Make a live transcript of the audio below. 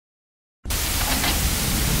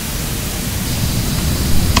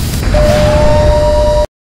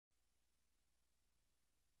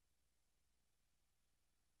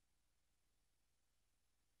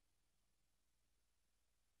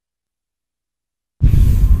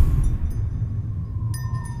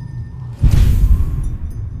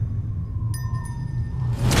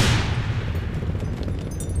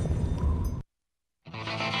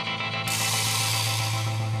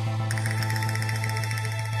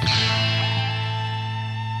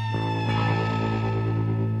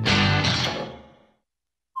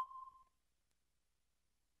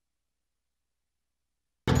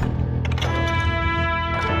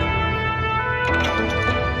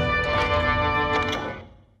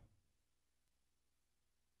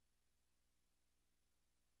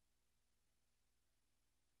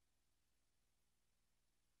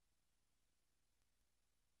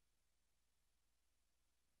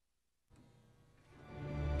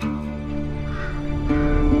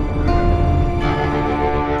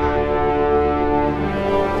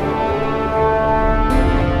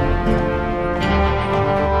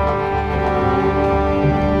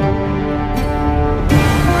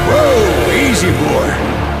Easy, boy.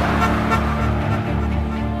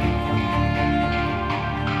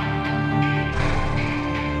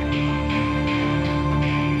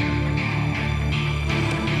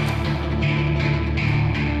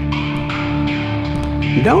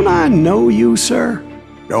 Don't I know you, sir?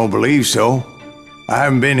 Don't believe so. I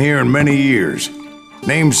haven't been here in many years.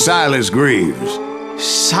 Name's Silas Greaves.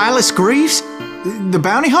 Silas Greaves? The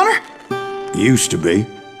bounty hunter? Used to be.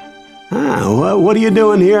 Ah, what are you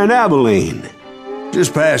doing here in Abilene?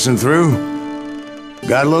 Just passing through.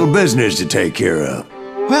 Got a little business to take care of.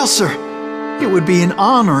 Well, sir, it would be an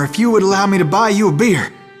honor if you would allow me to buy you a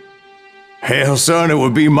beer. Hell, son, it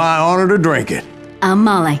would be my honor to drink it. I'm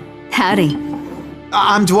Molly. Howdy.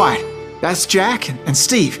 I'm Dwight. That's Jack and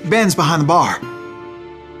Steve. Ben's behind the bar.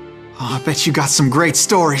 Oh, I bet you got some great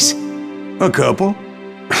stories. A couple.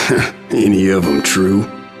 Any of them true?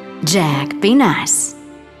 Jack, be nice.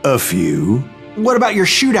 A few. What about your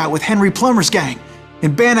shootout with Henry Plummer's gang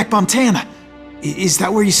in Bannock, Montana? Is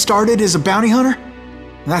that where you started as a bounty hunter?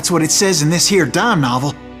 That's what it says in this here dime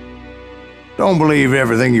novel. Don't believe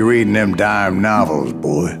everything you read in them dime novels,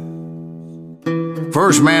 boy.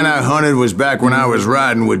 First man I hunted was back when I was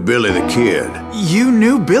riding with Billy the Kid. You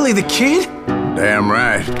knew Billy the Kid? Damn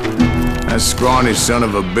right. That scrawny son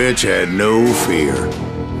of a bitch had no fear.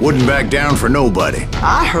 Wouldn't back down for nobody.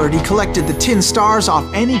 I heard he collected the 10 stars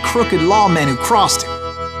off any crooked lawmen who crossed him.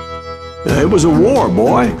 It was a war,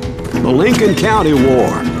 boy. The Lincoln County War.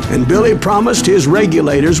 And Billy promised his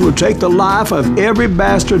regulators would take the life of every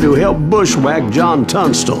bastard who helped bushwhack John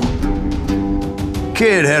Tunstall.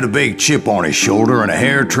 Kid had a big chip on his shoulder and a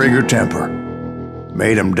hair-trigger temper.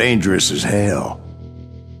 Made him dangerous as hell.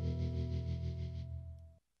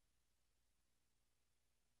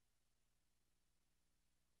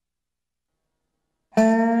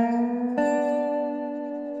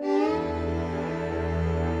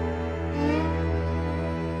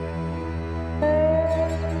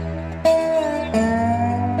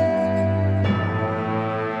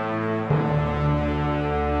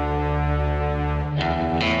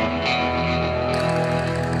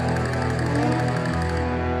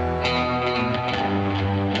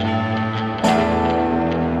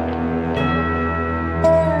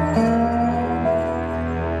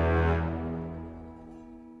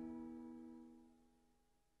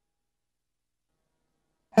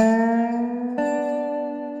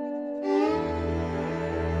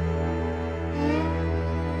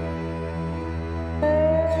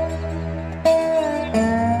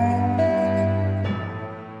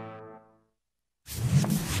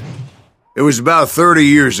 It was about 30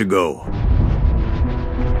 years ago.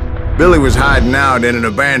 Billy was hiding out in an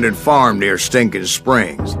abandoned farm near Stinking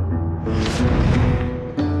Springs.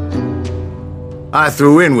 I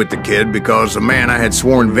threw in with the kid because the man I had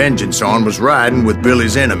sworn vengeance on was riding with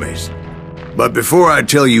Billy's enemies. But before I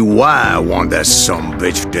tell you why I want that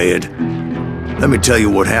sumbitch dead, let me tell you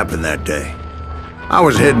what happened that day. I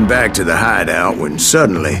was heading back to the hideout when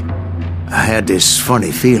suddenly I had this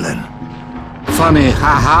funny feeling. Funny,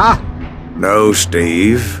 ha-ha? No,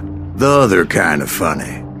 Steve. The other kind of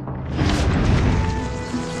funny.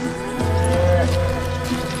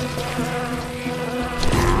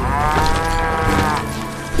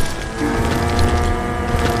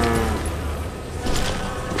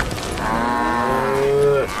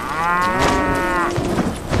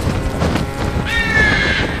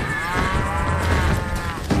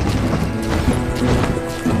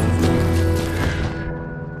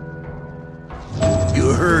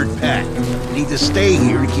 You heard, Pat. Need to stay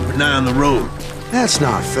here to keep an eye on the road. That's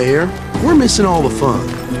not fair. We're missing all the fun.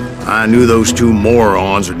 I knew those two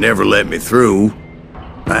morons would never let me through.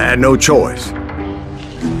 I had no choice. What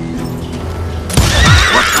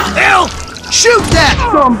the hell? Shoot that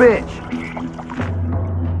sumbitch!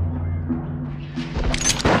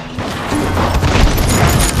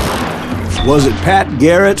 Was it Pat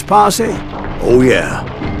Garrett's posse? Oh yeah.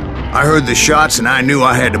 I heard the shots and I knew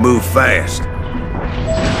I had to move fast.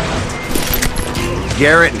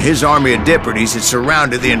 Garrett and his army of deputies had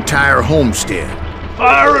surrounded the entire homestead.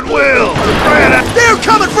 Fire at will! They're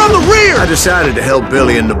coming from the rear! I decided to help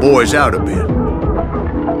Billy and the boys out a bit.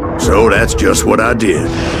 So that's just what I did.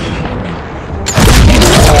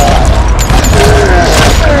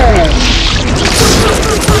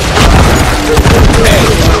 Hey,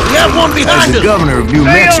 we have one behind us! As the governor of New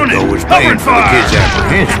Mexico was paying for the kid's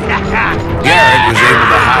apprehension, Garrett was able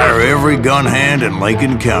to hire every gun hand in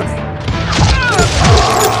Lincoln County.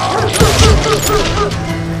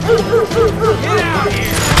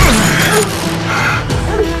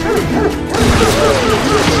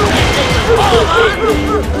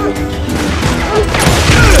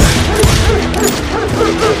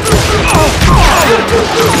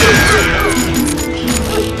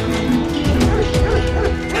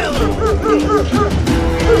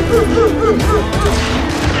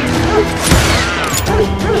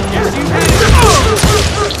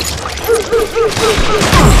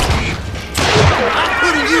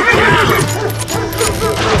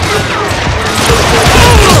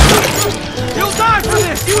 You'll die for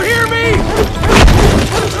this! You hear me?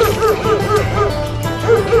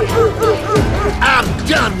 I'm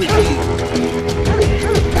done with you!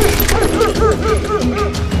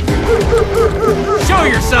 Show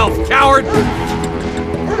yourself, coward!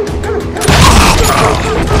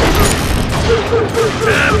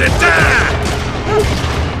 Time to die!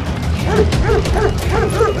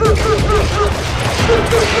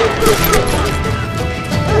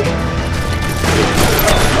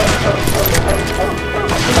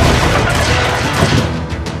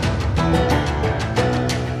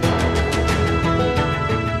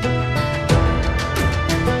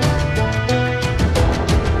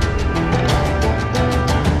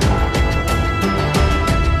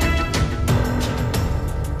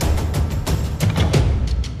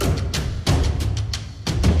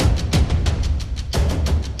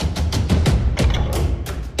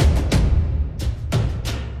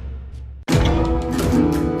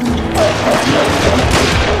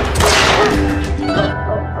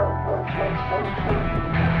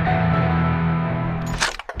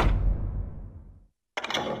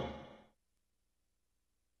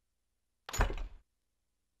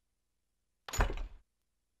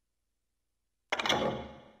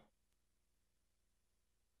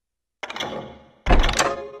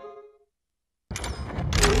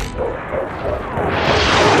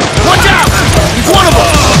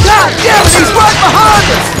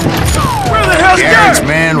 Garrett's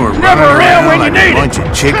men were running around like a bunch of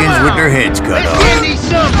chickens with their heads cut off. Get these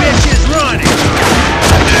some bitches running!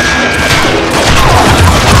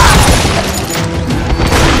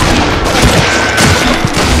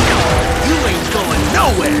 You ain't going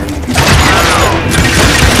nowhere!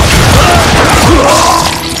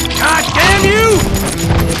 God damn you!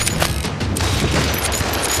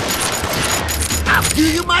 I'll do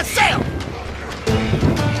you myself!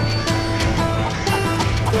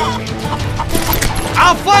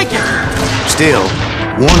 I'll flank him! Still,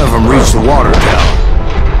 one of them reached the water tower.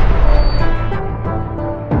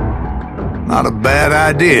 Not a bad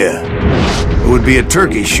idea. It would be a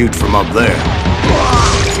turkey shoot from up there.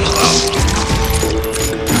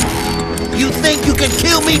 You think you can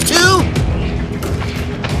kill me too?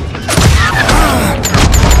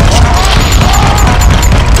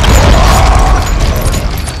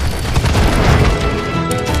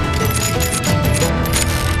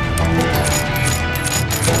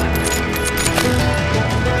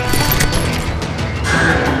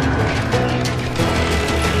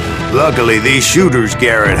 Luckily, these shooters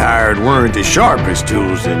Garrett hired weren't the sharpest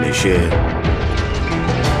tools in the shed.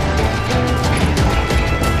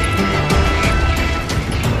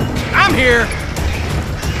 I'm here!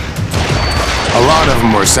 A lot of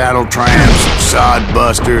them were saddle tramps, sod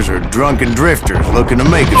busters, or drunken drifters looking to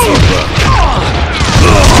make a few bucks.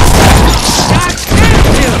 God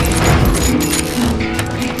damn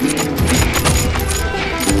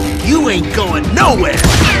you! You ain't going nowhere!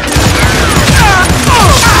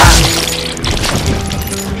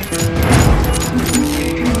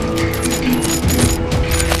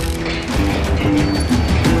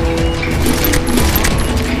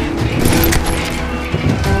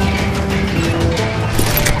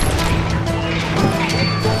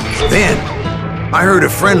 Then, I heard a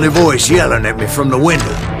friendly voice yelling at me from the window.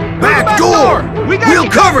 Back door! We'll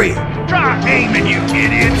cover you! Try aiming, you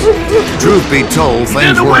idiots! Truth be told,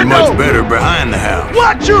 things weren't much better behind the house.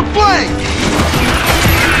 Watch your flank!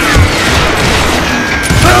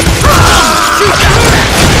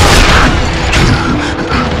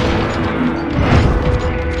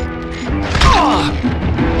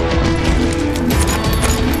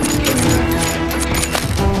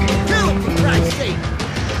 Kill him, for Christ's sake!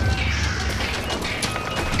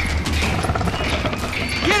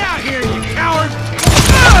 Get out here, you coward!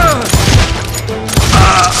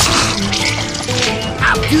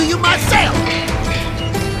 I'll do you myself!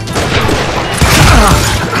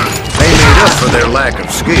 They made up for their lack of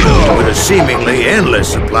skill with a seemingly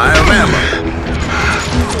endless supply of ammo.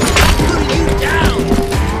 Put you down!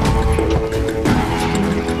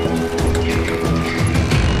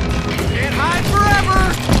 Can't hide forever!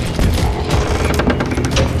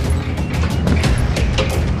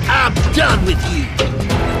 I'm done with you!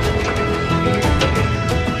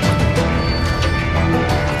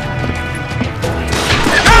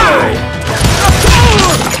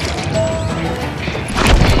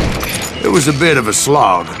 It was a bit of a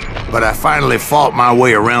slog, but I finally fought my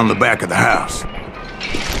way around the back of the house.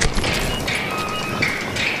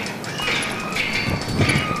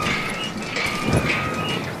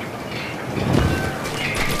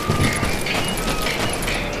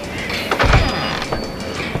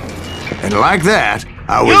 And like that,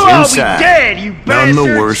 I was inside, dead, you none the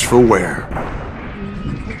bastard! worse for wear.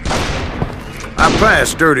 I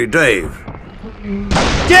passed Dirty Dave.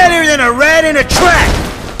 Deader than a rat in a trap!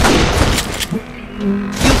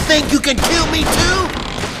 You think you can kill me too?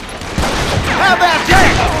 How about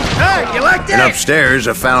that? Hey, you like that? And upstairs,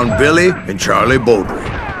 I found Billy and Charlie Bowdre.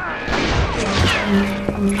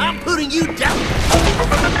 I'm putting you down.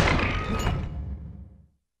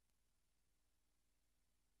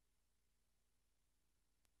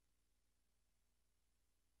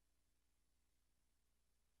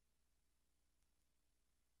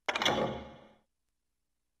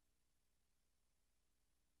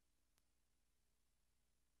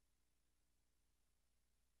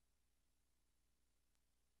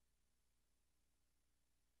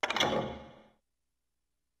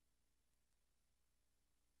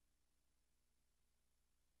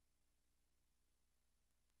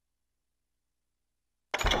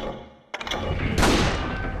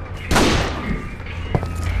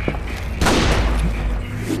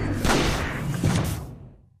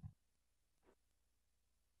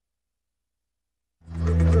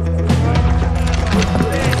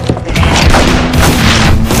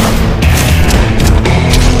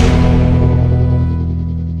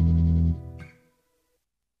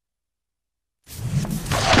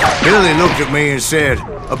 Billy looked at me and said,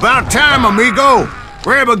 "About time, amigo!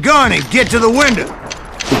 Grab a gun and get to the window!"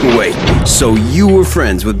 Wait, so you were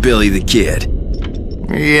friends with Billy the Kid?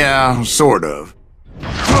 Yeah, sort of.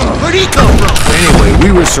 Where'd he come from? Anyway,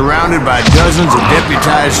 we were surrounded by dozens of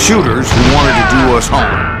deputized shooters who wanted to do us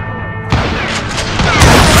harm.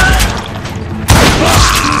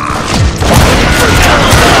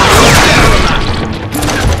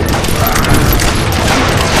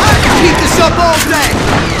 Keep this up all day!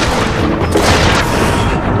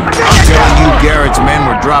 I'm telling you, Garrett's men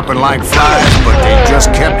were dropping like flies, but they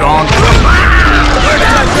just kept on coming.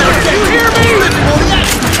 You hear me?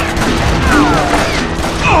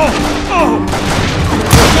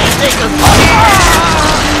 Can't take us.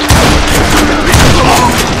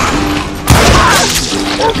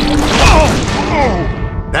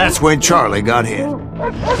 That's when Charlie got hit.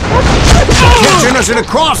 "Catching us in a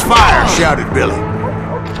crossfire!" shouted Billy.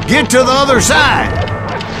 "Get to the other side!"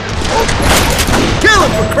 Kill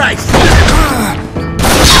him, for Christ's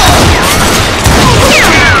sake!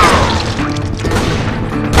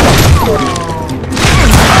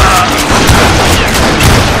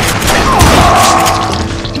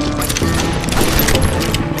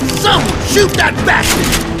 Someone shoot that bastard!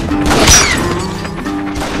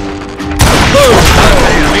 Boom!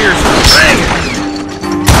 Damn, here's the thing!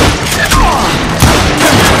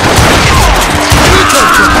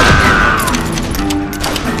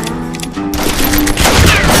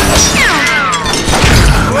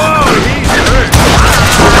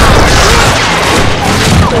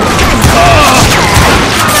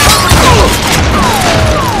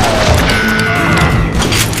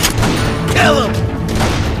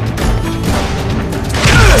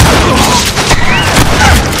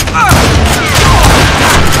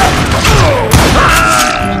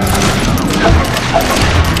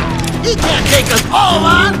 He can't take us all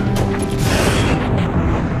on!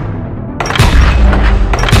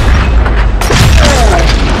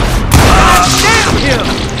 Damn him!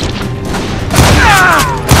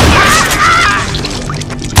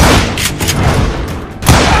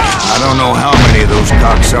 I don't know how many of those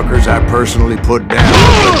cocksuckers I personally put down,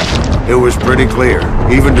 but it was pretty clear,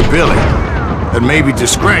 even to Billy, that maybe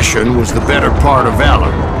discretion was the better part of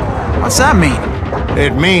valor. What's that mean?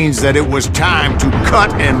 It means that it was time to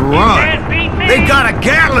cut and run. "They got a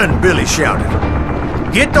Gatling!" Billy shouted.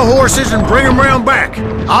 "Get the horses and bring them round back.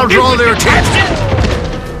 I'll draw their attention."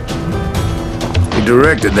 He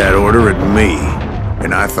directed that order at me,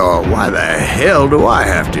 and I thought, why the hell do I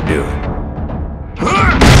have to do it?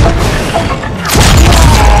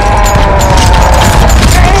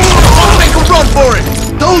 I'll make a run for it!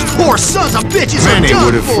 Those poor sons of bitches are Many done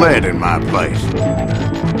would have for. fled in my place.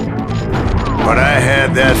 But I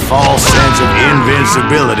had that false sense of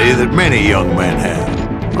invincibility that many young men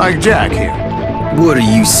have. Like Jack here. What are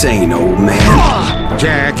you saying, old man?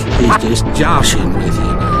 Jack, he's just joshing with you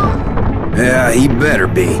now. Yeah, he better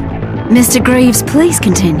be. Mr. Greaves, please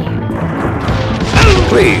continue.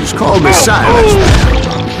 Please, call me Silas.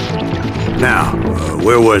 Now,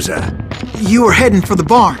 where was I? You were heading for the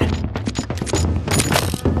barn.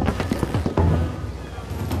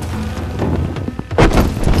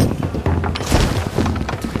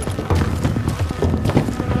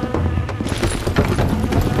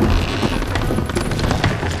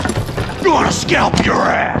 scalp your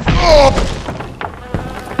ass!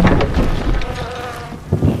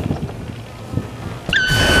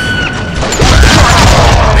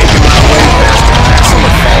 Making my way past the castle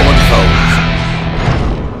of fallen foes.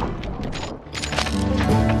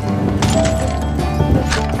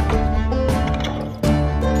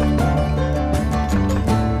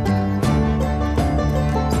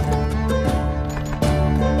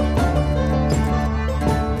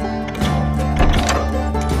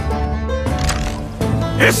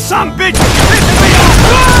 This some bitch pissed me off!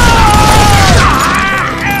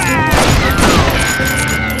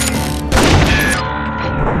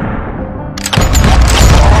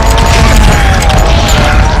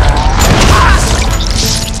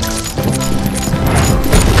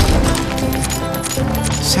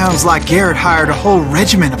 Sounds like Garrett hired a whole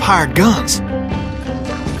regiment of hired guns.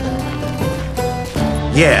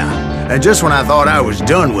 Yeah, and just when I thought I was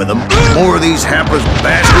done with them, more of these hapless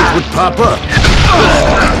bastards would pop up.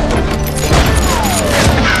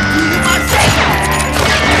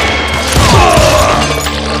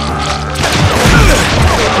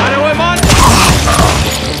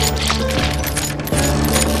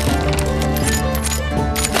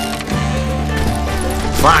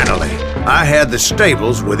 Finally, I had the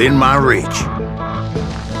stables within my reach.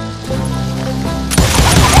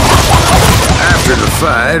 After the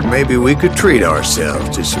fight, maybe we could treat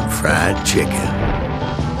ourselves to some fried chicken.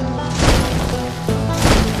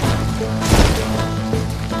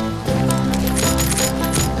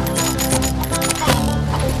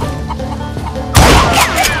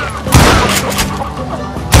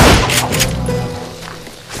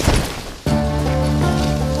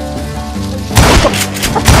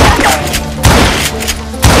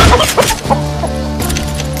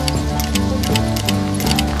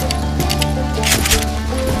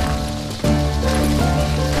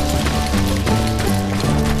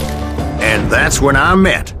 That's when I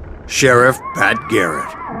met Sheriff Pat Garrett.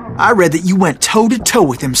 I read that you went toe-to-toe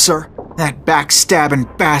with him, sir. That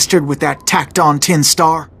backstabbing bastard with that tacked-on tin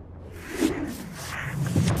star.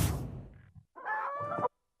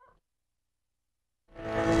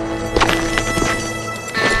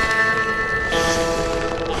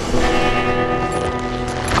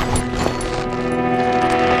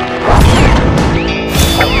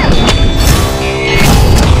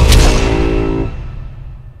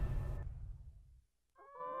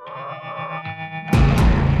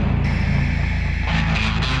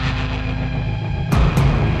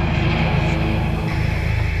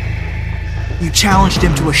 You challenged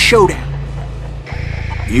him to a showdown.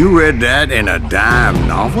 You read that in a dime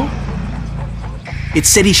novel? It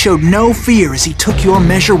said he showed no fear as he took your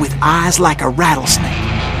measure with eyes like a rattlesnake.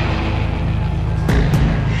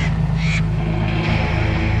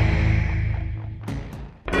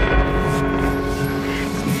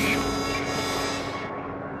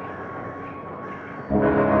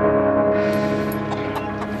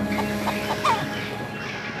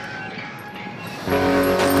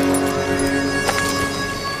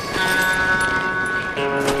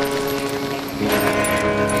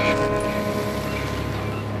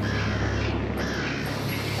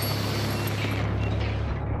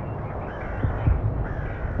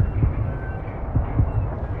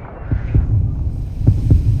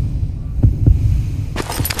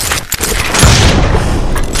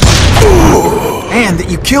 And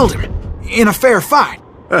that you killed him in a fair fight.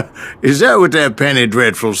 Is that what that penny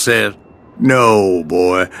dreadful said? No,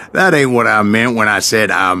 boy, that ain't what I meant when I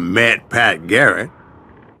said I met Pat Garrett.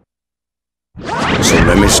 So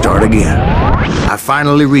let me start again. I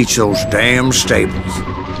finally reached those damn stables.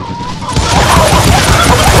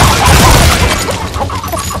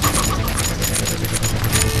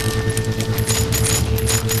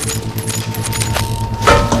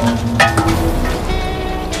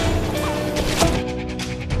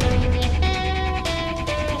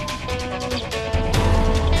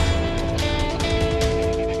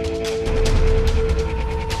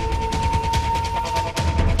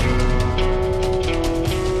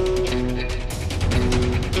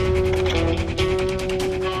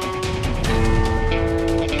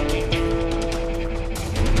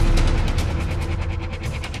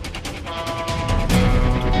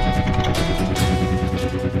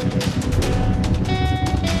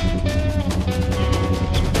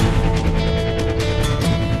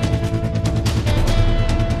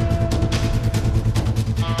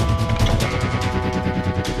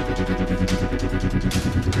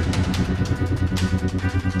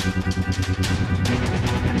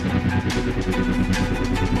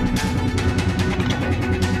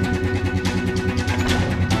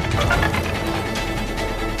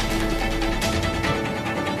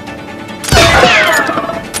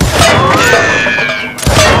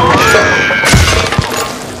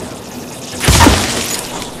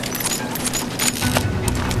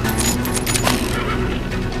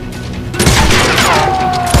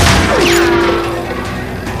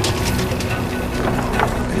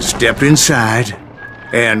 stepped inside,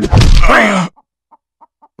 and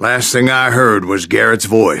last thing I heard was Garrett's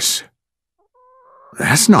voice.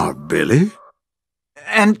 That's not Billy.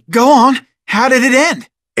 And go on, how did it end?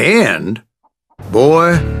 And,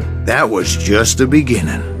 boy, that was just the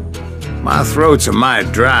beginning. My throat's a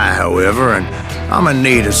mite dry, however, and I'm in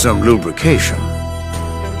need of some lubrication.